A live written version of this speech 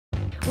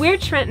We're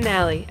Trent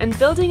Allie, and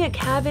building a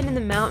cabin in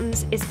the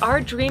mountains is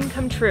our dream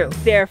come true.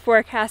 They're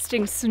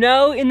forecasting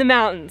snow in the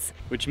mountains,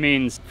 which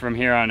means from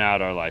here on out,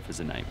 our life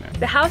is a nightmare.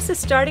 The house is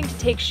starting to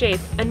take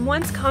shape, and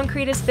once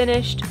concrete is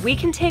finished, we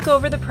can take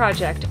over the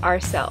project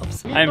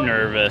ourselves. I'm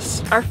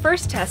nervous. Our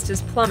first test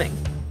is plumbing.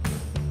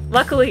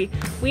 Luckily,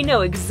 we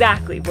know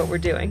exactly what we're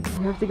doing.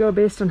 We have to go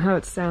based on how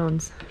it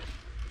sounds.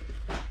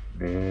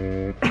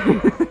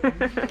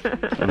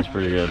 Sounds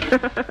pretty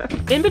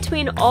good. In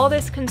between all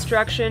this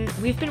construction,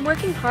 we've been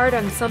working hard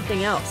on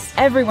something else.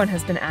 Everyone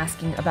has been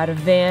asking about a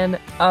van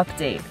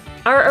update.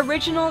 Our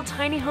original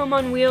tiny home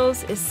on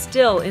wheels is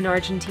still in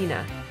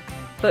Argentina,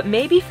 but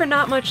maybe for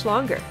not much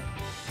longer.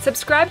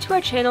 Subscribe to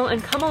our channel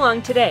and come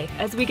along today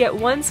as we get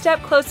one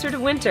step closer to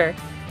winter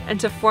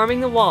and to forming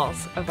the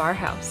walls of our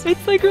house.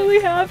 It's like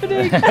really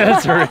happening.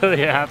 It's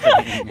really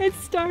happening.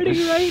 It's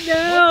starting right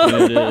now.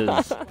 It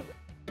is.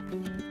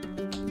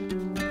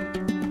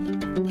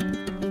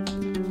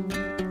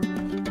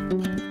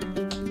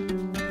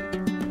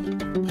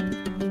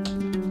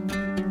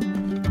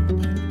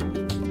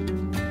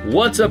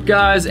 What's up,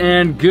 guys,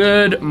 and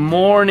good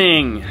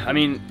morning. I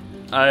mean,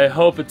 I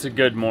hope it's a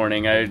good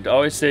morning. I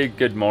always say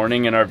good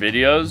morning in our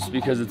videos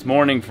because it's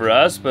morning for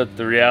us, but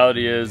the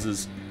reality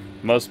is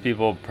most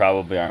people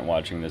probably aren't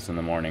watching this in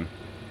the morning.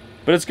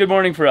 But it's good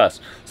morning for us.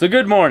 So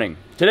good morning.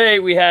 Today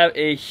we have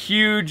a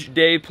huge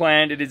day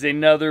planned. It is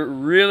another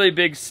really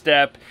big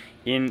step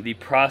in the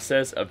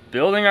process of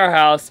building our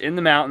house in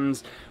the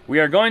mountains. We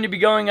are going to be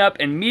going up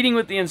and meeting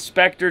with the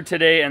inspector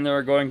today, and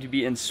they're going to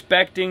be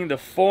inspecting the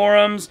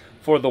forums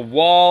for the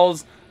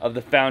walls of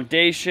the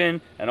foundation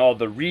and all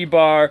the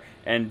rebar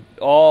and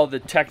all the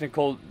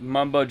technical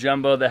mumbo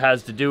jumbo that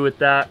has to do with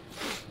that.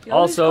 You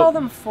always call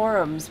them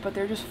forums, but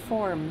they're just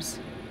forms,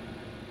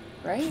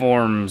 right?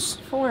 Forms.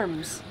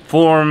 Forms.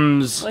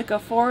 Forms. Like a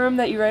forum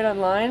that you write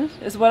online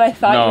is what I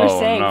thought you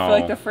were saying for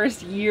like the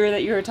first year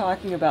that you were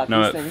talking about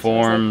these things.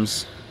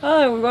 Forms. Like,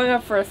 oh, we're going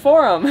up for a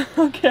forum.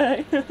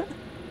 Okay.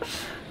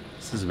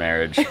 This is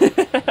marriage.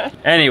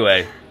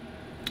 Anyway.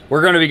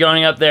 We're going to be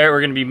going up there,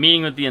 we're going to be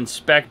meeting with the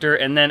inspector,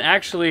 and then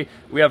actually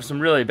we have some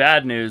really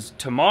bad news.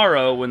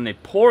 Tomorrow when they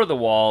pour the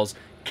walls,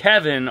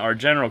 Kevin, our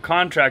general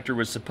contractor,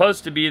 was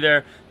supposed to be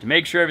there to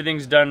make sure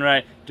everything's done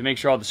right, to make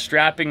sure all the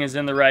strapping is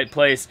in the right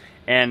place,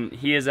 and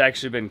he has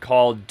actually been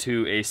called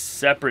to a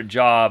separate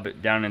job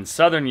down in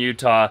southern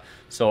Utah,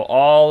 so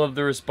all of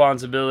the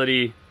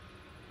responsibility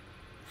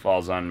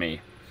falls on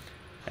me.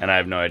 And I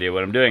have no idea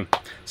what I'm doing.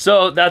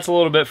 So that's a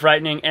little bit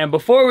frightening. And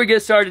before we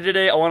get started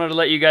today, I wanted to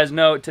let you guys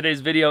know today's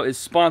video is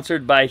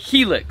sponsored by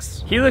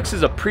Helix. Helix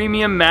is a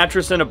premium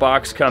mattress in a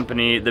box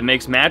company that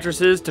makes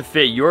mattresses to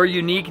fit your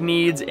unique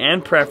needs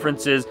and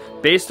preferences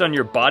based on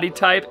your body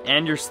type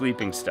and your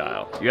sleeping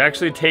style. You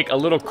actually take a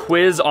little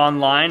quiz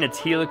online. It's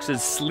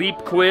Helix's sleep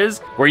quiz,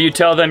 where you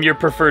tell them your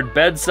preferred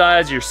bed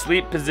size, your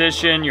sleep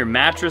position, your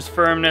mattress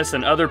firmness,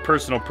 and other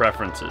personal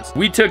preferences.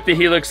 We took the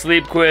Helix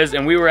sleep quiz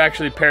and we were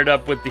actually paired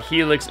up with the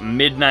Helix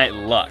Midnight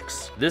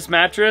Luxe. This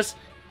mattress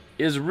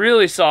is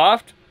really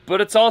soft,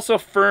 but it's also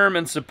firm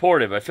and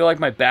supportive. I feel like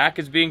my back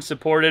is being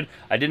supported.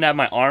 I didn't have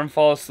my arm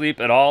fall asleep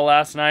at all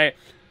last night.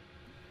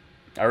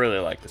 I really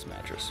like this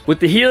mattress. With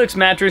the Helix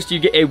mattress, you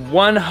get a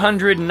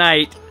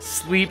 100-night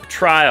sleep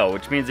trial,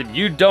 which means if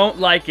you don't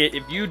like it,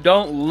 if you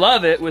don't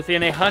love it,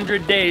 within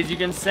 100 days, you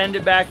can send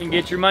it back and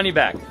get your money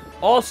back.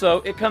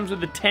 Also, it comes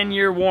with a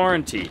 10-year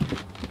warranty.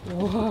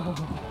 Whoa.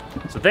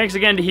 So thanks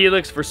again to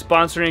Helix for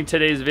sponsoring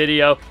today's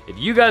video. If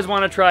you guys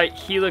want to try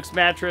Helix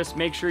mattress,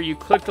 make sure you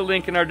click the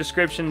link in our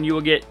description and you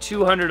will get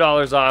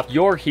 $200 off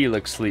your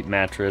Helix sleep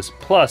mattress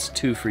plus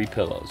 2 free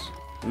pillows.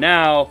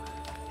 Now,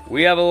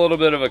 we have a little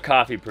bit of a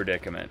coffee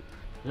predicament.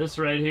 This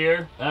right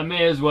here, that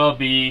may as well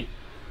be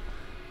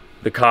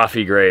the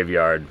coffee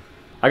graveyard.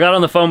 I got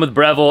on the phone with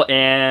Breville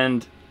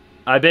and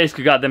I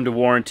basically got them to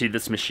warranty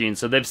this machine.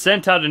 So they've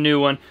sent out a new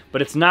one,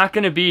 but it's not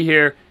gonna be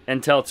here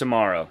until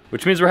tomorrow,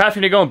 which means we're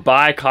having to go and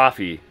buy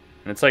coffee.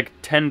 And it's like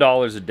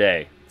 $10 a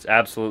day. It's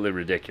absolutely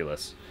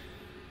ridiculous.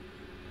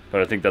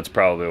 But I think that's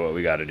probably what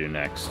we gotta do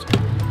next.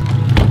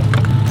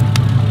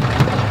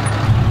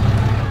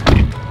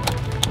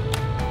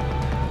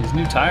 These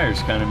new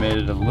tires kind of made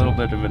it a little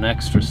bit of an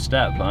extra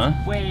step, huh?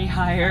 Way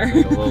higher.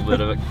 Like a little bit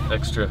of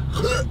extra,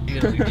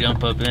 you gotta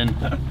jump up in.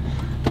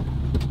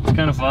 It's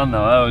kind of fun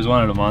though, I always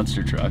wanted a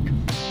monster truck.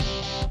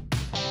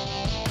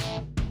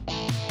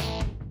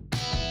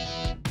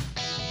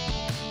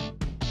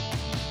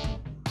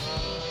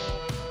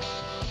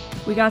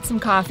 We got some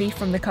coffee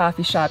from the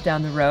coffee shop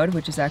down the road,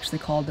 which is actually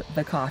called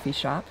The Coffee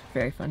Shop.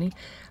 Very funny.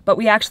 But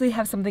we actually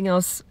have something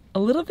else a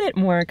little bit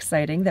more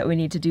exciting that we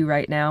need to do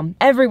right now.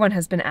 Everyone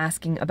has been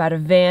asking about a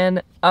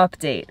van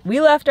update.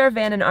 We left our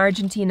van in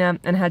Argentina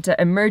and had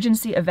to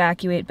emergency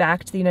evacuate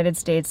back to the United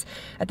States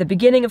at the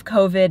beginning of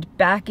COVID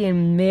back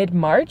in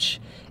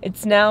mid-March.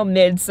 It's now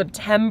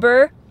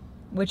mid-September,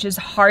 which is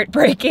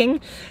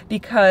heartbreaking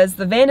because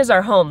the van is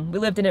our home. We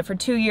lived in it for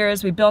 2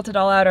 years, we built it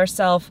all out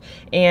ourselves,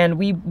 and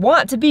we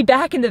want to be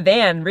back in the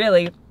van,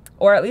 really,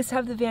 or at least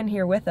have the van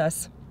here with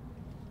us.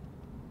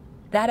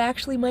 That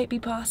actually might be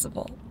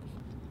possible.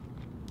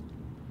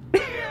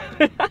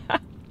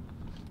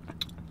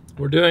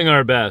 We're doing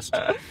our best.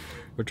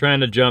 We're trying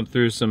to jump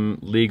through some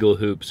legal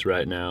hoops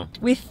right now.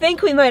 We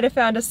think we might have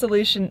found a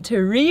solution to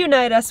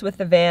reunite us with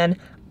the van.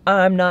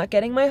 I'm not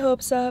getting my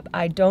hopes up.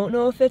 I don't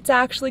know if it's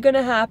actually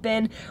gonna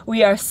happen.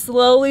 We are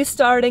slowly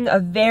starting a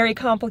very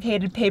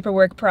complicated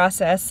paperwork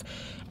process,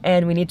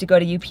 and we need to go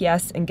to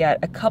UPS and get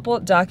a couple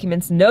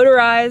documents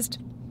notarized.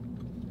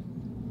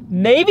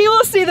 Maybe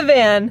we'll see the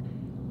van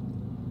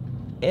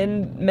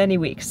in many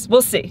weeks.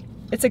 We'll see.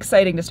 It's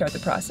exciting to start the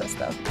process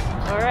though.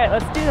 All right,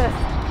 let's do this.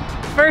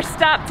 First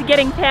stop to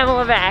getting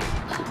Pamela back.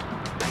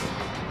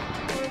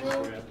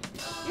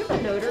 You have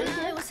a notary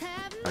here?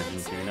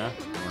 Argentina.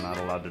 We're not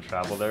allowed to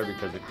travel there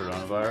because of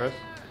coronavirus.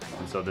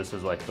 And so this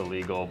is like the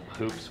legal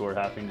hoops we're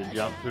having to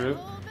jump through.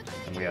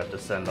 And we have to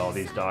send all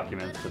these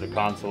documents to the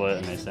consulate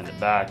and they send it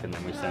back and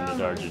then we send it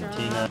to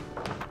Argentina.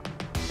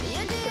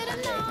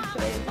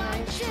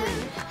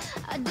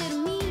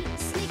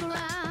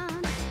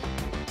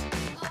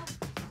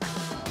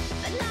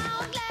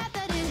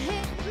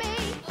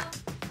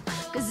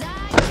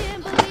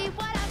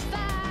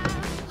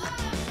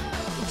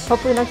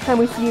 Hopefully next time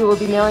we see you, we'll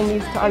be mailing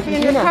these to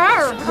Argentina. In your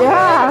car.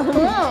 Yeah.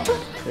 Cool.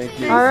 Thank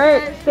you. All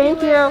right,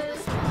 thank you.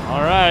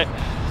 All right.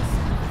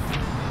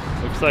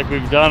 Looks like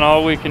we've done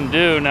all we can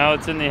do. Now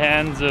it's in the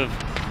hands of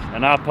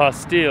an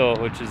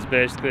apostille, which is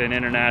basically an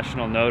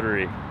international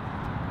notary.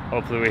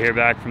 Hopefully we hear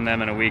back from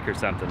them in a week or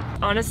something.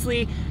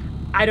 Honestly,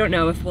 I don't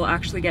know if we'll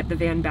actually get the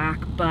van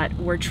back, but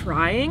we're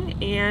trying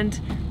and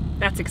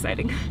that's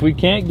exciting. If we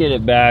can't get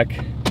it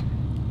back,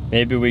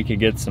 maybe we could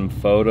get some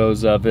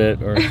photos of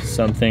it or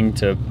something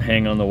to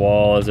hang on the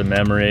wall as a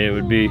memory. It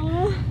would be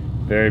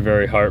very,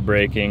 very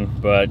heartbreaking,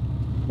 but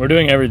we're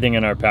doing everything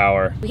in our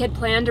power. We had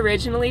planned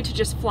originally to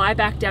just fly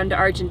back down to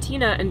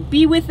Argentina and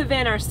be with the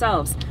van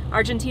ourselves.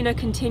 Argentina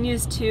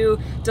continues to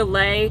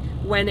delay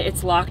when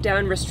its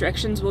lockdown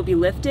restrictions will be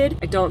lifted.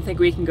 I don't think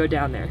we can go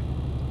down there.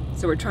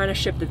 So we're trying to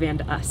ship the van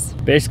to us.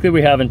 Basically,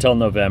 we have until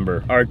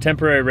November. Our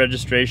temporary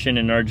registration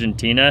in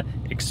Argentina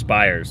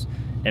expires.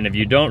 And if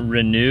you don't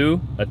renew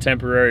a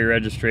temporary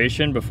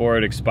registration before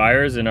it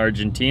expires in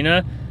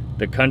Argentina,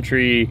 the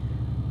country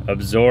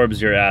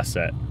absorbs your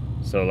asset.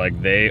 So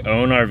like they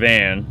own our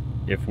van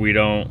if we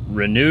don't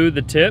renew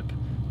the tip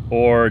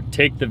or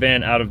take the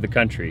van out of the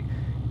country.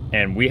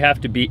 And we have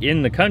to be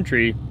in the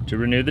country to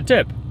renew the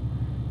tip.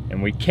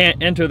 And we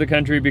can't enter the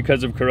country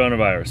because of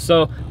coronavirus.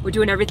 So we're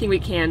doing everything we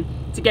can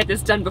to get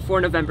this done before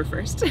November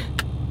 1st.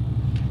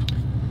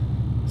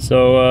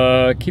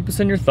 So keep us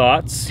in your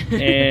thoughts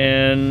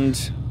and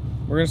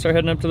we're gonna start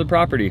heading up to the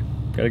property.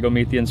 Gotta go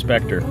meet the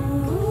inspector.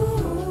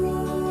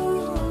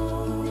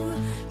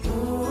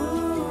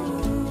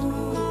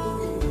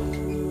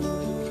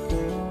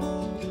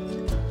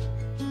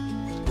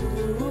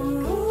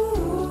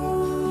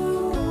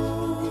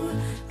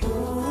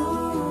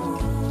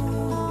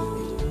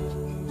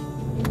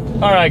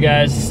 All right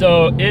guys,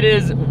 so it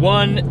is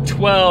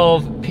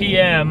 1:12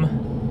 p.m.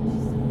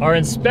 Our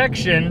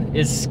inspection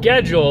is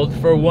scheduled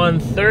for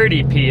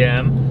 1:30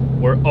 p.m.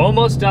 We're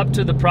almost up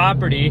to the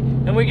property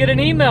and we get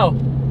an email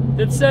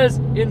that says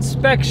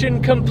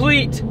inspection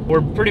complete.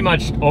 We're pretty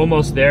much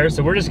almost there,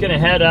 so we're just gonna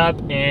head up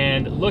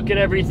and look at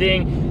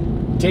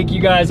everything, take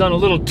you guys on a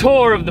little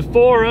tour of the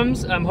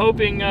forums. I'm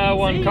hoping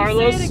Juan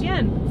Carlos. Say it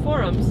again,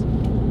 forums.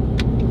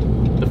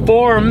 The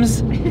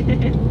forums.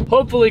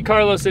 Hopefully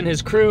Carlos and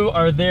his crew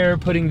are there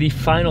putting the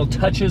final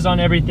touches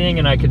on everything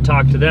and I could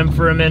talk to them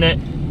for a minute.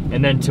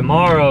 And then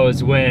tomorrow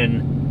is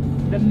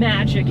when the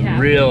magic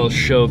happens. Real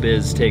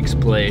showbiz takes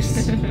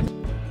place.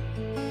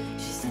 She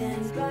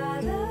stands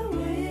by the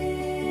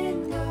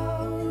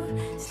window,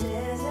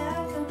 stares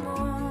at the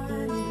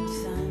morning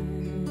sun.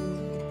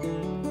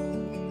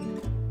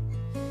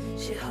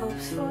 She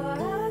hopes for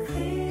a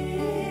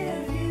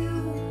clear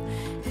view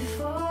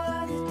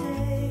before the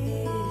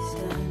day is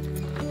done.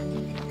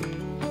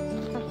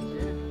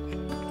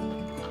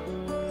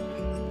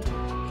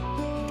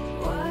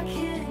 What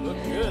can you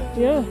do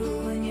Yeah.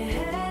 when your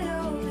head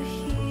over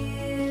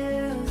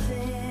heels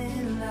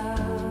in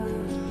love?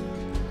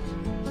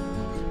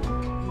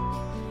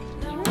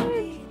 No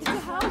need to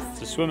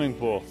It's a swimming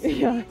pool.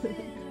 Yeah.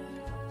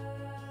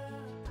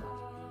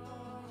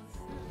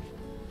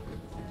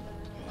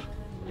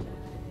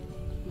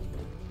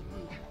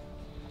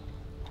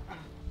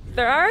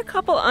 There are a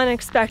couple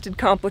unexpected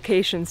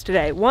complications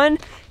today. One,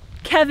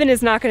 Kevin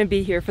is not going to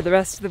be here for the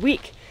rest of the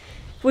week,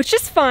 which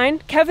is fine.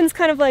 Kevin's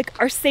kind of like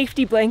our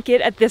safety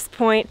blanket at this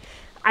point.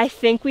 I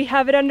think we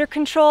have it under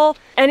control.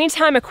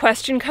 Anytime a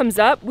question comes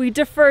up, we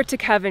defer to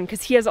Kevin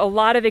because he has a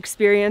lot of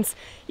experience.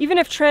 Even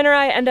if Trent or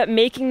I end up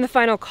making the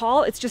final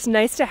call, it's just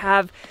nice to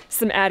have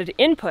some added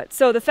input.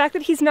 So the fact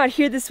that he's not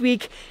here this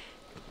week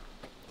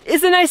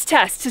is a nice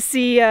test to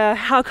see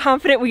how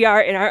confident we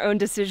are in our own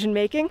decision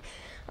making.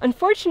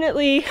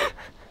 Unfortunately,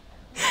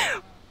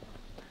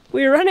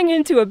 we're running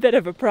into a bit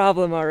of a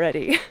problem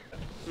already.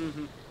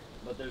 Mm-hmm.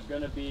 But there's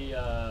gonna be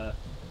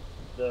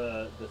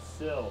the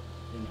sill.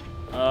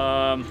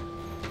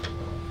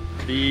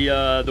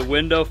 The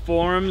window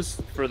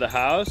forms for the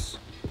house.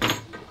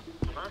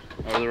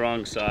 or the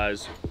wrong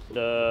size.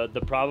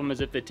 The problem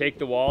is if they take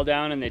the wall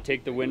down and they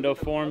take the window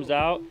forms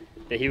out,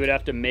 that he would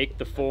have to make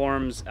the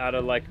forms out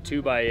of like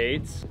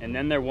 2x8s, and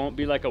then there won't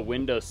be like a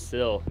window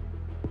sill.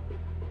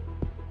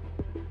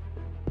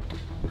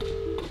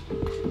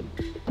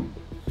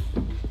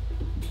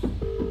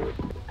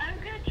 I'm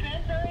good,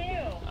 Trent. How are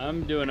you?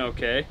 I'm doing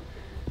okay.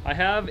 I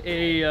have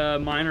a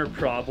minor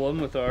problem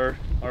with our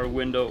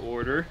window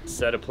order.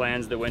 Set of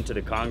plans that went to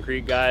the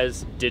concrete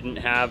guys didn't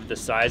have the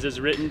sizes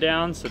written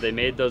down, so they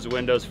made those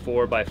windows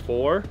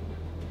 4x4,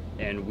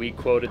 and we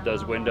quoted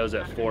those windows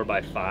at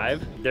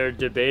 4x5. They're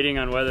debating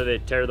on whether they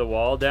tear the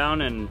wall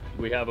down, and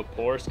we have a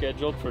pour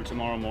scheduled for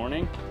tomorrow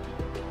morning.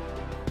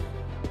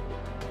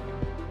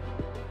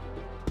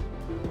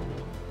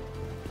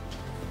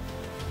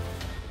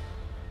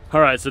 All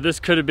right, so this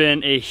could have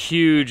been a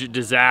huge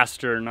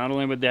disaster. Not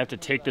only would they have to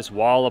take this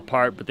wall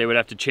apart, but they would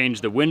have to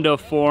change the window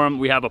form.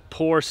 We have a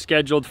pour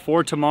scheduled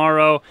for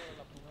tomorrow.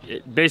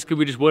 Basically,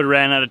 we just would have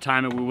ran out of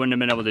time and we wouldn't have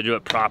been able to do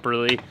it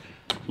properly.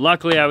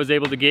 Luckily, I was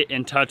able to get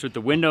in touch with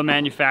the window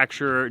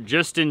manufacturer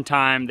just in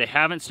time. They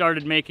haven't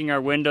started making our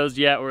windows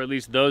yet, or at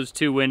least those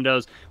two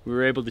windows. We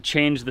were able to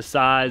change the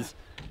size.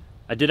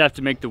 I did have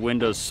to make the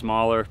windows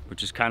smaller,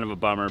 which is kind of a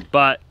bummer,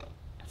 but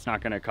it's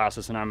not gonna cost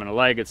us an arm and a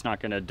leg. It's not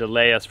gonna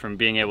delay us from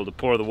being able to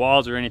pour the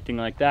walls or anything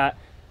like that.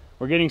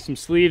 We're getting some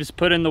sleeves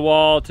put in the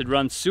wall to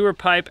run sewer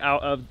pipe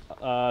out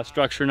of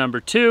structure number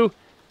 2.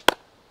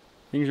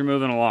 Things are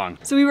moving along.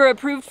 So we were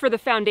approved for the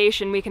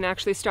foundation. We can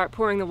actually start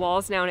pouring the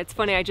walls now. And it's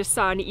funny, I just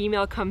saw an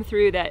email come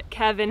through that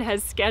Kevin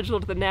has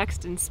scheduled the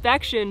next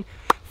inspection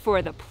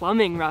for the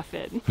plumbing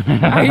rough-in.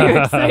 Are you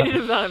excited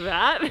about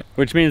that?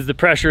 Which means the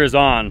pressure is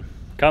on.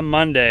 Come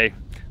Monday,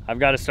 I've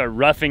got to start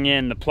roughing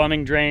in the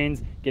plumbing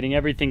drains, getting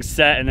everything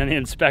set, and then the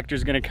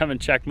inspector's gonna come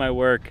and check my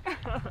work.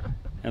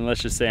 And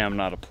let's just say I'm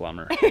not a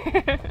plumber.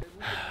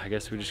 I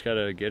guess we just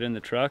gotta get in the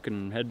truck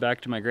and head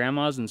back to my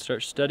grandma's and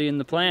start studying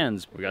the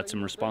plans. We got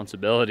some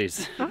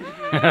responsibilities.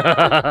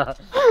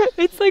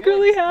 It's like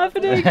really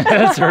happening.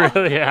 It's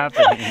really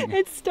happening.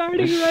 It's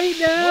starting right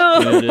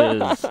now. It is.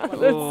 That's so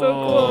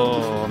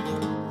cool.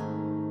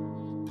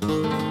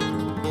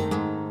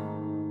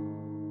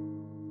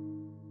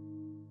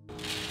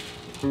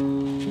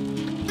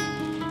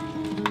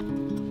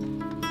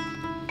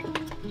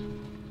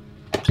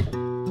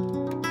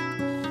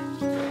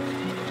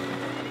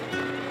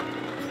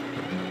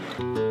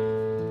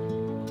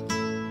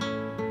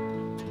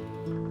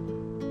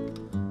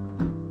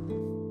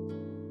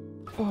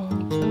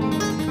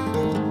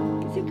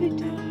 It's a good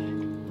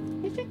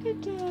dog. It's a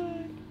good dog.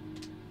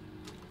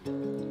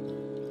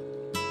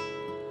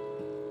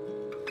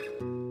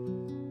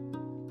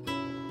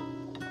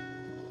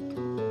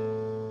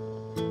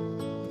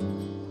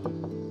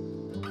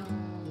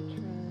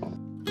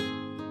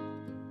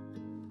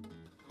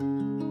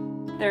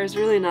 There's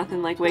really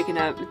nothing like waking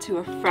up to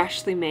a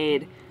freshly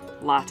made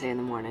latte in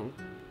the morning.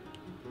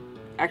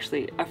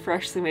 Actually, a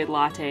freshly made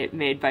latte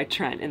made by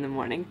Trent in the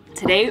morning.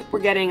 Today, we're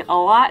getting a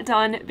lot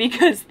done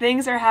because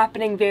things are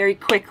happening very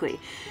quickly.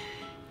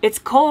 It's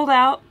cold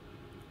out.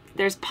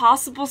 There's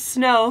possible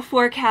snow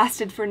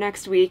forecasted for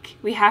next week.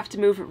 We have to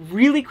move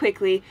really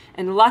quickly,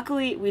 and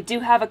luckily, we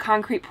do have a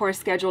concrete pour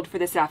scheduled for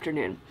this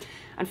afternoon.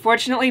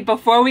 Unfortunately,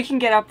 before we can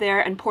get up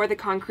there and pour the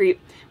concrete,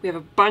 we have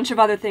a bunch of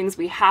other things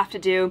we have to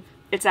do.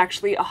 It's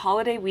actually a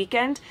holiday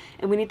weekend,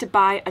 and we need to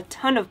buy a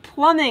ton of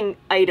plumbing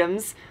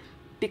items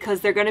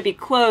because they're going to be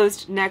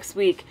closed next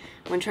week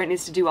when Trent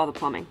needs to do all the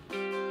plumbing.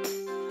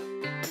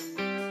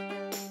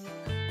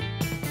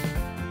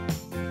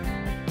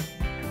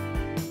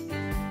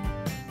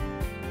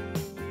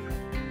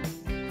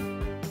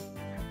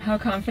 How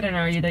confident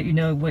are you that you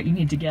know what you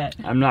need to get?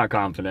 I'm not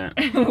confident.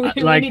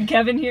 We need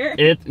Kevin here?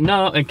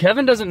 No, and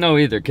Kevin doesn't know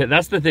either.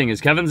 That's the thing,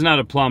 is Kevin's not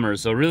a plumber,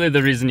 so really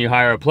the reason you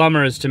hire a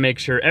plumber is to make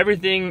sure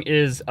everything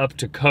is up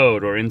to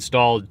code or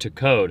installed to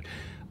code.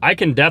 I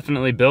can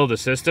definitely build a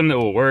system that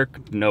will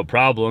work, no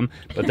problem,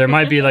 but there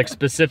might be like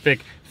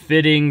specific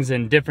fittings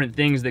and different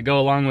things that go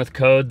along with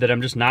code that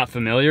I'm just not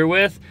familiar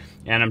with.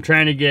 And I'm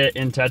trying to get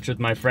in touch with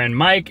my friend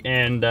Mike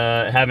and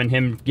having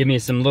him give me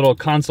some little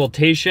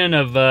consultation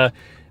of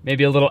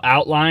maybe a little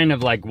outline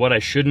of like what I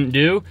shouldn't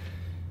do.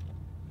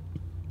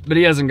 But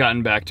he hasn't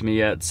gotten back to me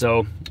yet,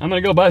 so I'm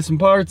gonna go buy some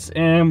parts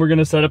and we're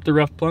gonna set up the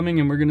rough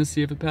plumbing and we're gonna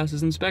see if it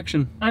passes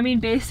inspection. I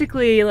mean,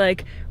 basically,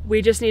 like,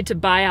 we just need to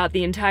buy out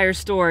the entire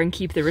store and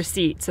keep the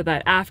receipt so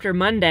that after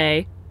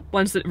Monday,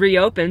 once it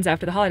reopens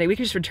after the holiday, we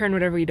can just return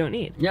whatever you don't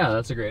need. Yeah,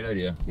 that's a great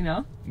idea. You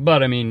know?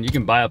 But I mean, you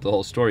can buy up the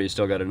whole store, you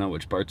still gotta know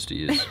which parts to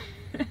use.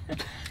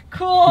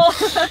 Cool!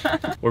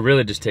 We're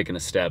really just taking a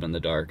stab in the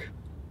dark.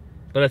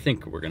 But I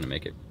think we're gonna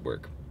make it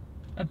work.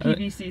 A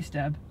PVC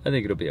stab. I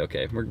think it'll be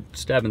okay. We're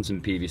stabbing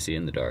some PVC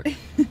in the dark.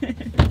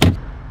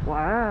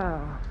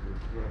 Wow.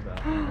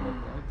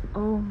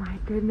 Oh my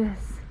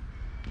goodness.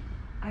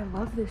 I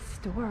love this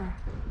store.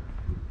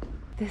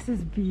 This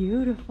is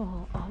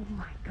beautiful. Oh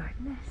my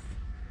goodness.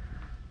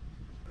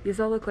 These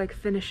all look like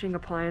finishing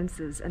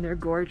appliances and they're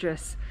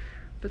gorgeous,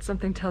 but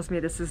something tells me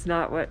this is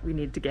not what we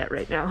need to get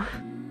right now.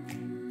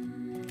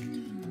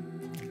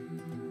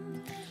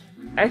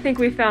 I think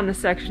we found the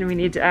section we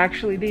need to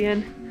actually be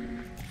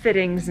in.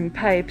 Fittings and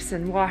pipes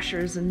and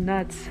washers and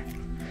nuts.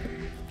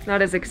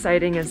 Not as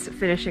exciting as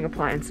finishing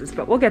appliances,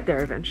 but we'll get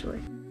there eventually.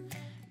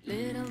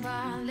 Little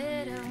by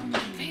little,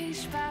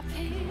 piece by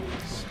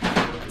piece,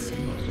 I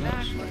take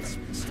back what's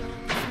been stolen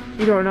from me.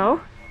 You don't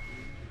know?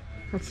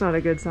 That's not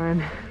a good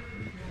sign.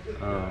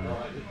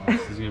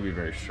 This is gonna be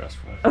very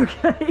stressful.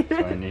 Okay. So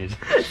I need.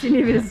 You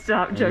need me to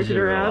stop joking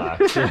around?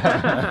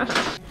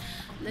 Relax.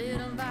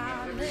 Little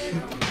by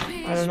little,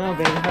 piece I don't know,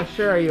 babe. How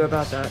sure are you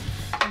about that?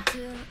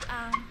 until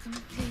I'm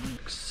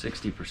complete.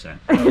 60%.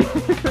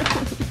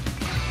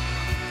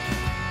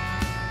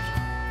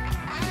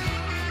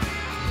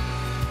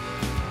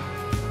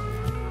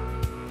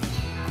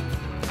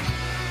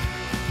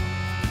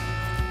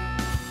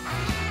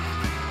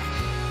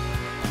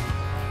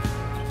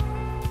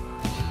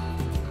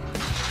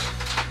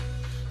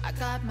 I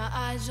got my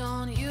eyes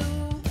on you,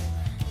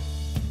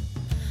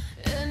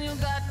 and you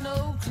got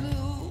no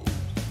clue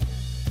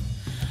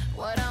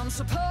what I'm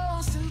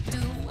supposed to do.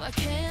 I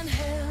can't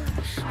help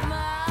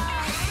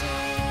myself.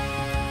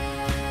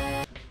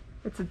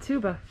 It's a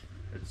tuba.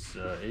 It's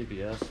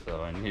ABS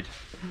though. I need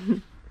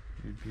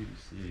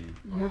PVC.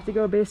 You have to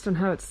go based on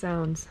how it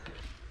sounds.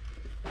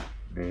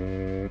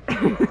 Sounds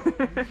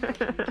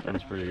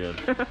pretty good.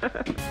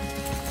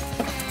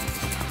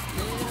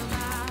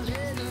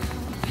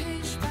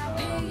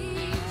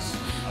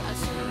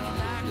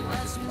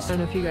 I don't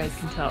know if you guys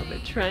can tell,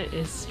 but Trent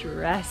is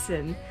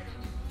stressing.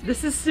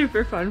 This is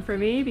super fun for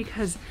me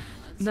because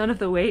none of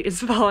the weight is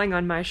falling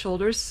on my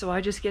shoulders, so I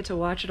just get to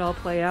watch it all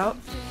play out.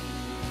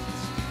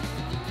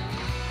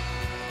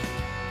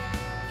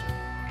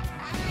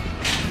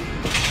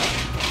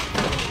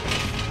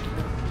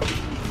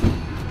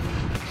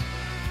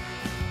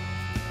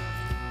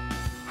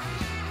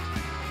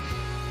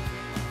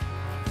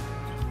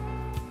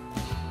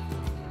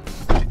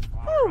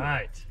 All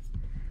right.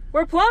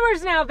 We're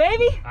plumbers now,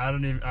 baby! I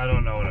don't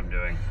know what I'm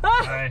doing.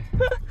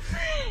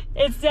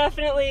 It's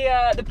definitely,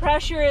 the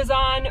pressure is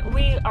on.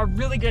 We are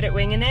really good at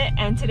winging it,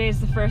 and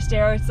today's the first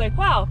arrow. It's like,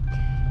 wow,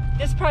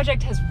 this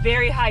project has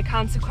very high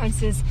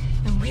consequences,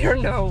 and we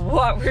don't know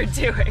what we're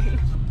doing.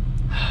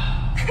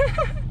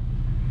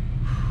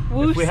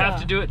 If we have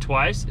to do it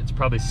twice, it's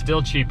probably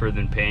still cheaper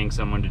than paying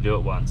someone to do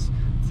it once.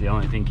 It's the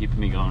only thing keeping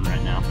me going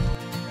right now.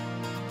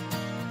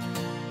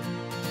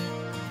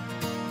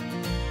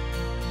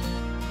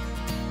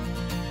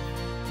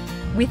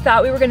 We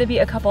thought we were gonna be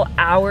a couple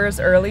hours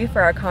early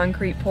for our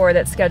concrete pour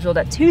that's scheduled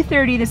at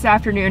 2:30 this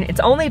afternoon. It's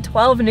only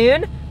 12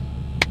 noon,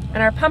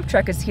 and our pump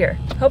truck is here.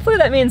 Hopefully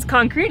that means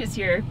concrete is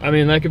here. I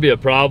mean, that could be a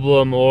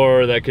problem,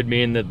 or that could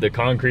mean that the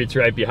concrete's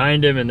right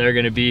behind him and they're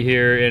gonna be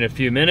here in a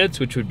few minutes,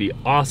 which would be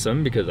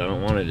awesome because I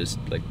don't wanna just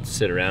like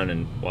sit around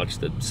and watch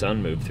the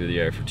sun move through the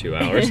air for 2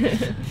 hours.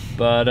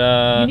 But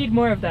You need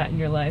more of that in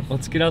your life.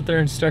 let's get out there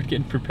and start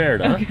getting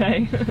prepared, huh?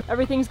 Okay.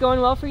 Everything's going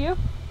well for you?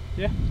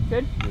 Yeah.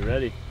 Good? You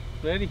ready?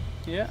 Ready?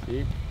 Yeah.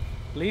 See?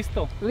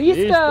 Listo.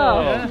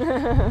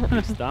 Listo!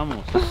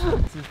 Estamos.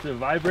 This is to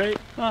vibrate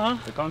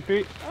the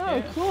concrete.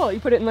 Oh, cool. You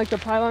put it in like the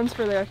pylons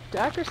for the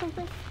deck or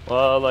something?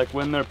 Well, like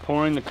when they're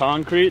pouring the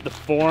concrete, the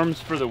forms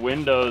for the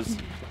windows,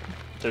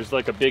 there's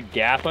like a big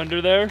gap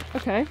under there.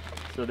 Okay.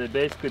 So they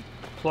basically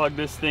plug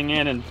this thing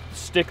in and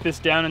stick this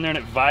down in there, and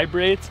it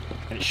vibrates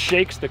and it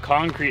shakes the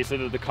concrete so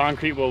that the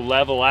concrete will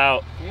level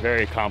out.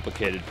 Very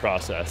complicated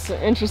process. It's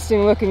an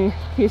interesting looking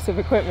piece of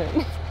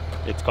equipment.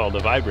 It's called a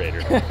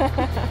vibrator.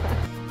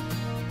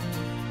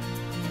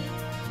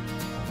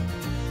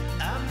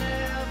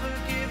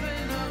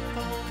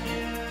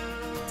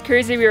 It's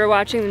crazy, we were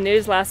watching the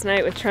news last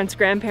night with Trent's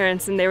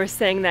grandparents, and they were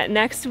saying that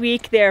next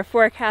week they're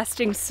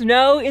forecasting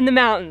snow in the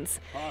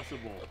mountains.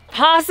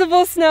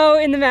 Possible snow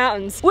in the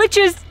mountains, which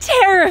is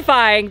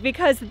terrifying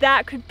because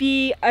that could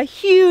be a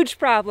huge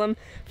problem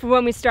for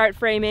when we start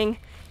framing.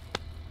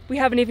 We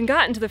haven't even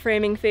gotten to the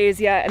framing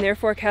phase yet, and they're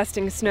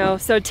forecasting snow.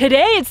 So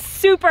today it's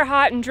super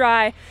hot and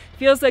dry.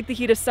 Feels like the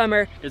heat of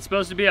summer. It's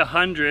supposed to be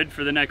 100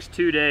 for the next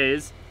 2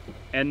 days,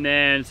 and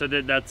then so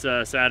that's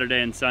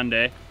Saturday and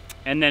Sunday,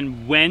 and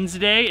then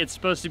Wednesday it's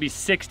supposed to be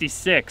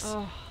 66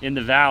 in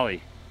the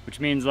valley,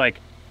 which means like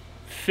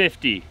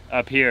 50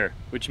 up here,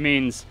 which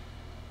means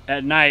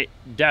at night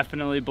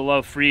definitely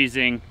below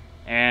freezing,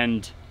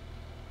 and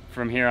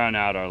from here on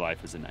out our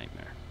life is a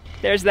nightmare.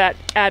 There's that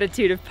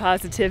attitude of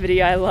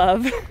positivity I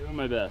love. Doing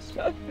my best.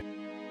 I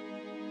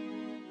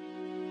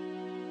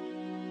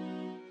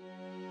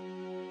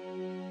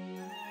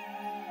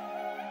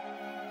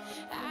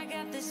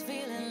got this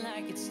feeling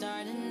like it's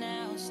starting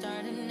now,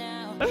 starting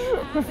now.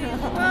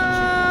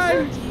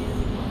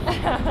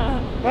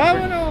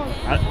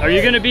 Are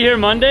you gonna be here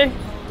Monday?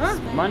 Huh?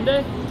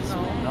 Monday?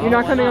 You're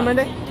not coming on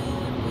Monday?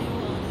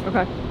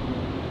 Okay.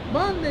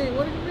 Monday?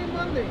 What do you mean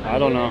Monday? I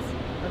don't know. I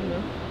don't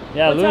know.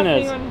 Yeah, What's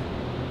happening Lunes.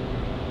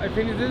 I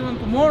finish this one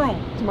tomorrow.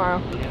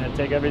 tomorrow? You're gonna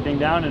take everything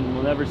down and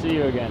we'll never see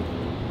you again.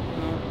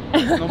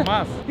 No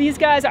más. These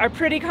guys are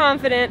pretty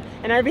confident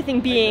in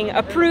everything being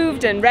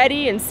approved and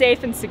ready and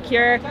safe and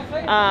secure.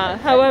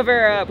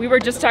 However, we were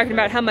just talking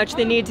about how much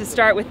they need to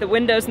start with the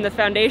windows and the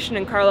foundation,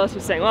 and Carlos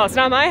was saying, well, it's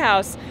not my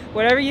house,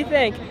 whatever you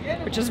think,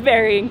 which is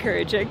very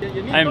encouraging.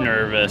 I'm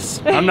nervous.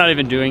 I'm not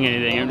even doing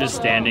anything. I'm just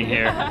standing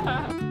here.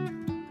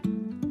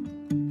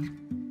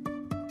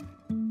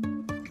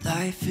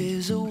 Life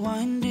is a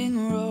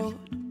winding road,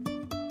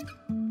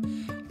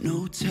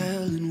 no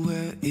telling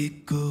where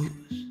it goes.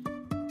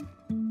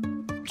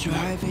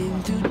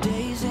 Driving through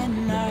days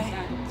and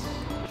nights,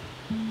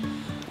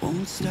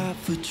 won't stop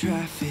for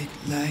traffic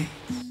lights.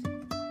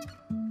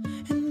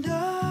 And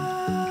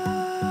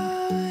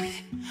I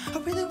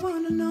really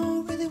wanna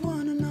know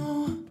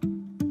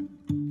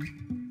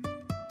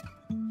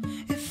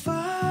if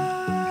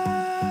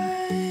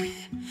I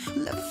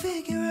will ever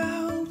figure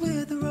out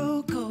where the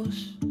road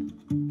goes.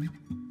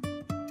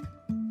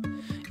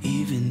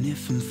 Even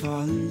if I'm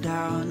falling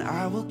down,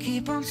 I will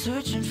keep on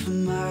searching for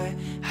my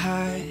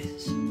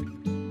highs.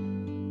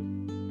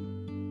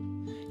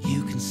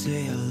 You can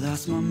say I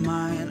lost my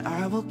mind,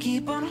 I will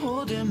keep on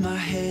holding my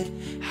head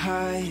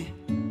high,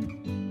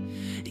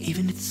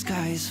 even if the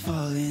sky is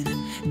falling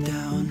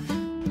down.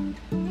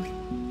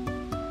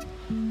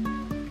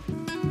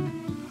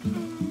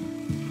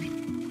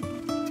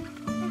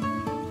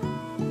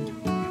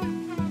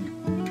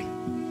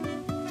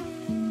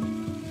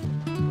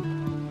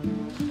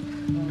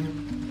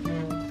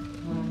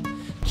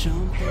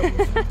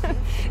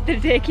 The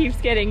day keeps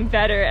getting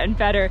better and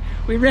better.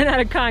 We ran out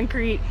of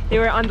concrete. They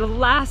were on the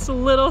last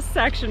little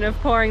section of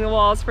pouring the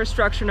walls for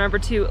structure number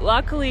 2.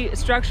 Luckily,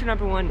 structure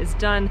number 1 is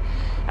done.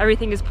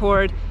 Everything is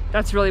poured.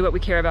 That's really what we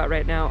care about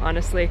right now,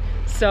 honestly.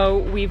 So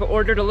we've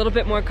ordered a little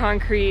bit more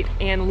concrete,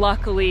 and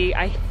luckily,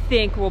 I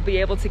think we'll be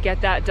able to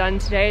get that done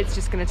today. It's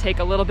just gonna take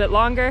a little bit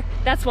longer.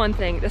 That's one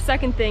thing. The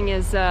second thing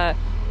is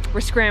we're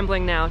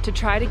scrambling now to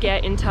try to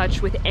get in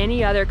touch with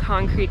any other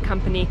concrete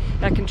company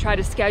that can try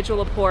to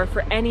schedule a pour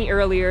for any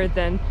earlier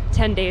than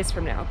 10 days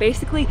from now.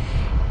 Basically,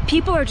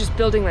 people are just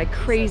building like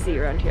crazy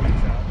around here.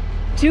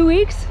 2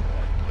 weeks?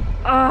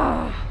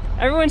 Oh,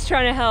 everyone's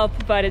trying to help,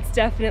 but it's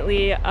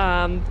definitely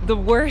the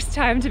worst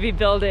time to be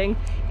building,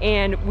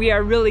 and we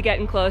are really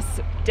getting close,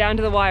 down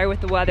to the wire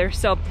with the weather.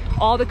 So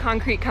all the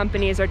concrete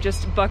companies are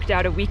just booked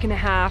out a week and a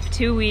half,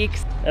 2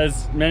 weeks.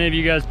 As many of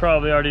you guys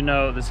probably already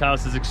know, this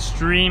house is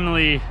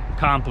extremely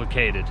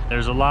complicated.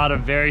 There's a lot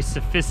of very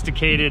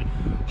sophisticated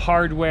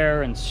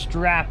hardware and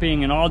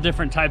strapping and all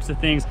different types of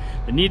things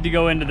that need to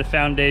go into the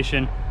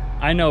foundation.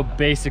 I know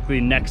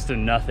basically next to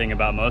nothing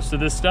about most of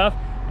this stuff,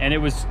 and it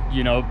was,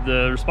 you know,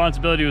 the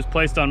responsibility was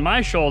placed on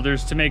my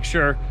shoulders to make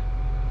sure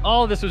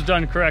all of this was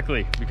done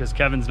correctly because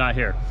Kevin's not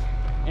here.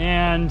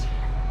 And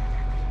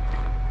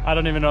I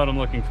don't even know what I'm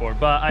looking for,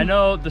 but I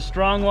know the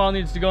strong wall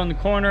needs to go in the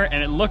corner,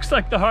 and it looks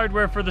like the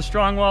hardware for the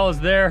strong wall is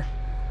there.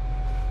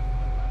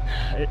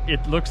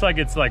 It looks like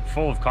it's like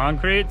full of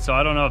concrete, so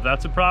I don't know if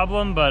that's a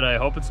problem, but I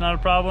hope it's not a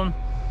problem.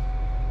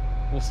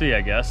 We'll see,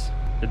 I guess.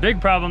 The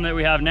big problem that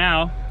we have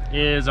now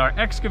is our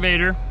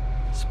excavator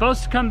is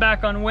supposed to come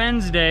back on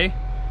Wednesday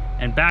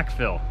and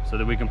backfill so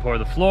that we can pour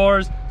the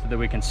floors, so that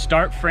we can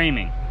start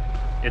framing.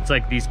 It's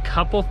like these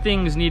couple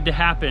things need to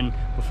happen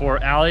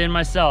before Allie and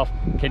myself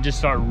can just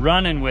start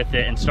running with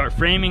it and start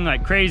framing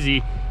like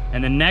crazy.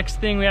 And the next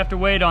thing we have to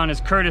wait on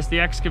is Curtis, the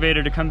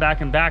excavator, to come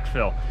back and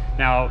backfill.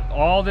 Now,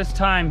 all this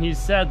time he's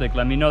said, like,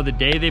 let me know the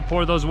day they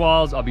pour those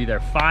walls. I'll be there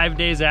 5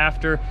 days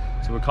after.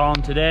 So we call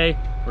him today.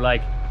 We're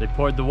like, they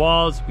poured the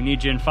walls. We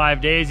need you in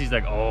 5 days. He's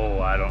like, oh,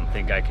 I don't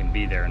think I can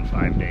be there in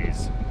 5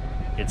 days.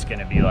 It's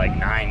gonna be like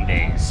 9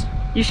 days.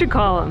 You should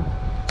call him.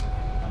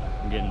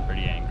 I'm getting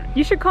pretty angry.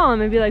 You should call him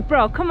and be like,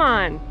 bro, come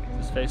on.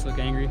 Does his face look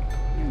angry?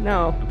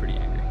 No. I'm pretty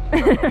angry.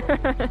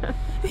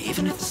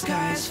 Even if the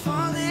sky is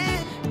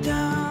falling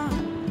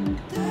down,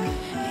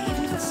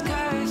 even if the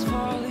sky is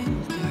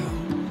falling down.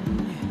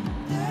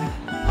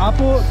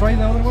 Apple, try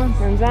the other ones.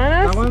 Manzanas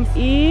That one's?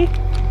 y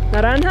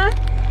naranja?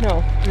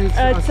 No.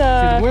 It's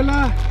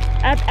ciruela.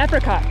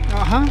 Apricot.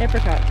 Ajá.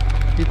 Apricot.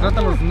 Y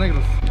trata los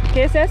negros.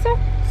 ¿Qué es eso?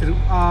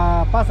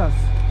 Pasas.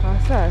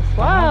 Pasas.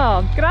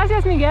 Wow.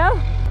 Gracias, Miguel.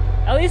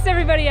 At least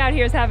everybody out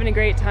here is having a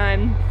great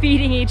time,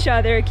 feeding each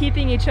other,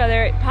 keeping each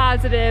other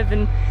positive,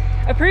 and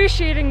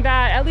appreciating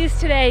that at least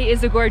today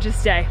is a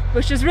gorgeous day,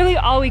 which is really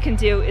all we can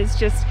do, is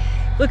just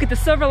look at the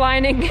silver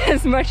lining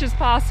as much as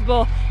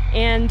possible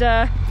and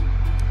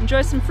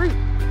enjoy some fruit.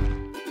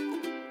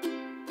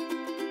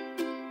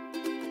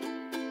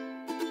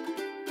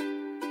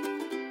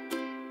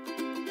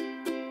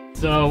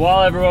 So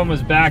while everyone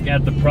was back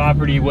at the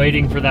property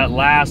waiting for that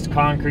last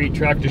concrete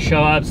truck to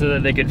show up so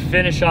that they could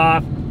finish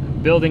off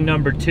building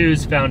number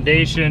 2's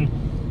foundation,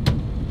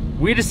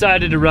 we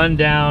decided to run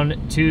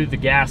down to the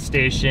gas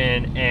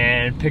station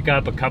and pick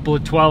up a couple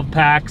of 12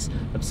 packs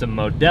of some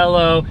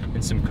Modelo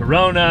and some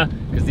Corona,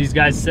 because these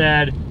guys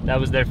said that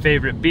was their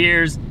favorite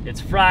beers.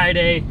 It's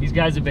Friday. These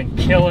guys have been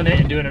killing it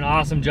and doing an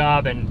awesome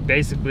job, and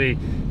basically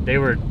they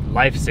were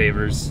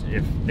lifesavers.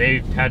 If they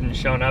hadn't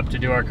shown up to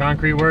do our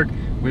concrete work,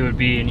 we would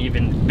be in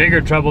even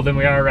bigger trouble than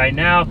we are right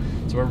now.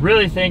 So we're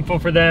really thankful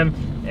for them,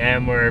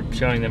 and we're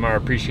showing them our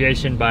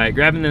appreciation by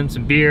grabbing them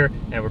some beer,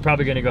 and we're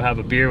probably gonna go have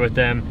a beer with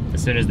them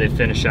as soon as they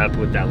finish up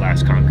with that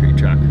last concrete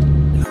truck.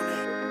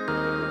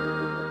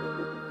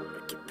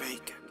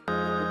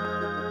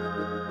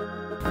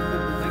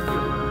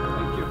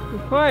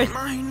 Of course.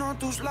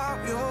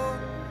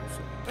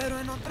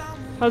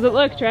 How's it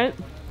look, Trent?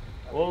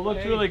 Well, it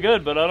looks really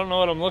good, but I don't know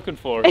what I'm looking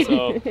for,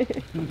 so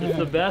it's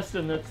the best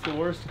and it's the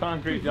worst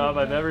concrete job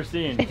I've ever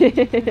seen.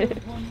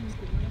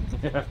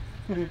 Yeah.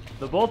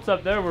 The bolts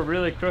up there were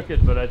really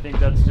crooked, but I think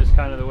that's just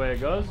kind of the way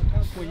it goes.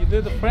 When you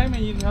did the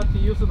framing, you have to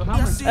use the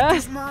hammer.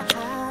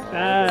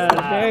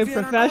 Very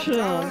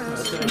professional.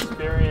 That's an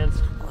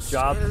experienced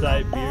job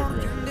site beer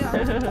brewer.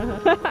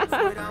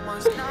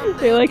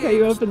 They like how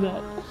you open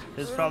that.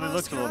 His probably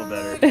looks a little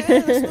better.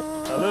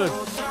 Salud.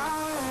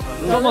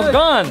 It's almost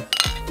gone.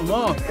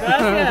 No.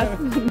 Gracias.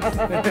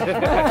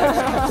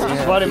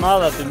 It's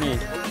Guatemala to me.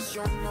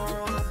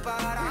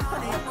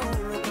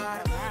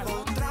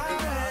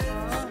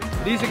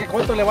 Dice que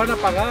cuánto le van a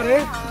pagar,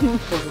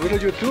 por subirlo a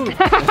YouTube.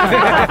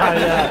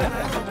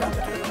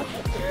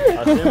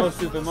 Hacemos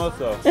su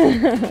famoso.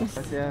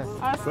 Gracias.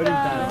 Wedding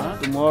time, huh?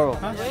 Tomorrow.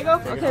 Luego?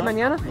 Okay,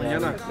 mañana.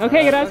 Mañana.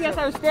 Okay, gracias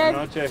a usted.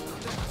 Buenas noches.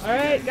 All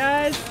right,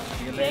 guys.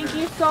 Thank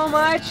you so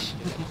much.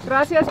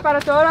 Gracias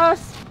para todos.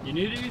 You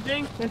need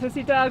anything?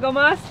 ¿Necesita algo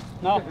más?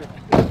 No.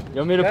 You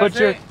want me to put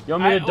your, you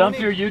want me to dump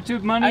your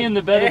YouTube money in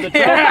the bed of the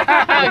truck?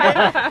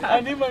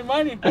 I need my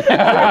money.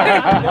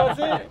 That's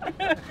it.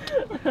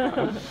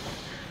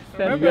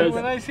 Remember,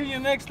 when I see you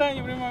next time,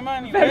 you bring my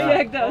money.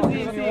 Perfecto,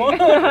 sí,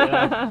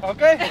 sí.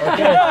 Okay?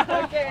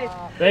 Okay.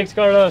 Thanks,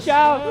 Carlos.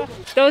 Ciao.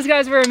 Those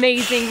guys were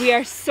amazing. We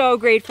are so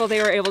grateful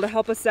they were able to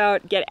help us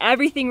out, get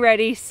everything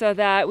ready so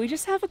that we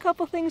just have a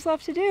couple things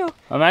left to do.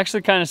 I'm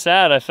actually kind of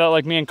sad. I felt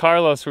like me and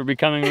Carlos were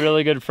becoming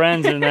really good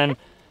friends, and then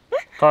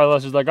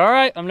Carlos was like, all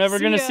right, I'm never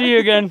going to see you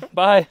again.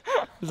 Bye.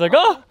 I was like,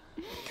 oh,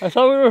 I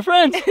thought we were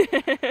friends.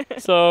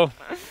 So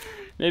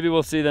maybe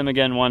we'll see them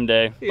again one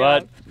day. Yeah.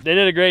 But they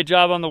did a great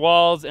job on the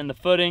walls and the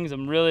footings.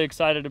 I'm really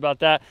excited about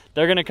that.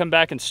 They're going to come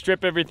back and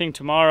strip everything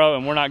tomorrow,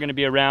 and we're not going to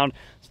be around.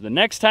 So the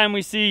next time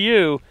we see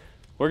you,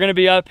 we're going to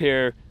be up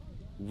here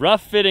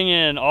rough fitting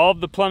in all of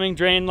the plumbing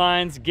drain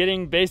lines,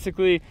 getting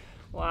basically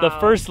the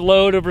first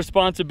load of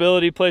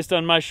responsibility placed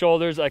on my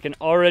shoulders. I can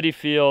already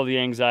feel the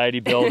anxiety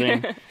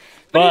building.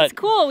 But it's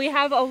cool. We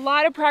have a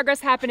lot of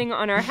progress happening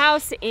on our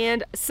house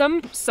and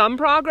some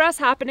progress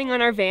happening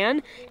on our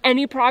van.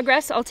 Any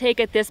progress I'll take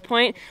at this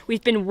point.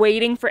 We've been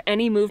waiting for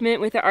any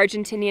movement with the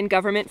Argentinian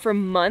government for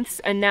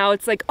months, and now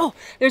it's like, oh,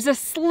 there's a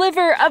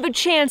sliver of a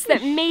chance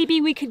that maybe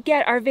we could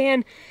get our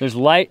van. There's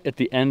light at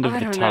the end of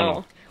the tunnel.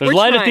 Know. There's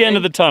light at the end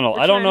of the tunnel.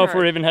 I don't know if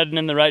we're even heading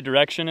in the right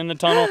direction in the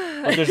tunnel,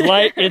 but there's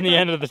light in the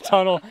end of the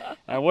tunnel,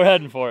 and we're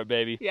heading for it,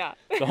 baby. Yeah.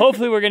 So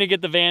hopefully we're gonna get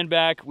the van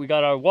back. We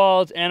got our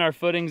walls and our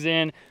footings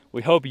in.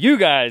 We hope you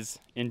guys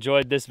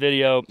enjoyed this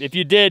video. If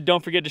you did,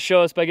 don't forget to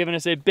show us by giving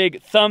us a big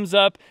thumbs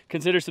up.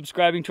 Consider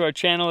subscribing to our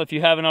channel if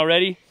you haven't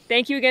already.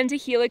 Thank you again to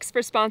Helix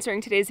for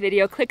sponsoring today's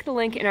video. Click the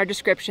link in our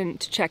description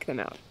to check them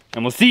out.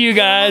 And we'll see you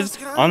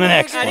guys on the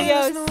next one.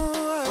 Adios.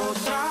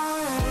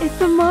 It's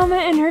the mama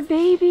and her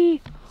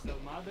baby.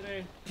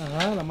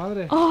 Ajá, la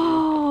madre.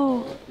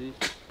 Oh.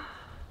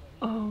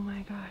 Oh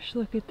my gosh,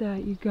 look at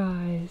that, you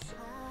guys.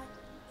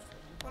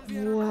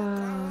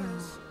 Wow.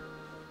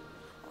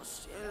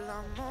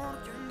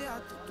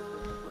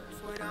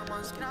 Fuera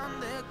más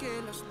grande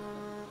que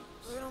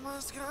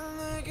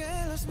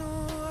las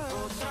nubes.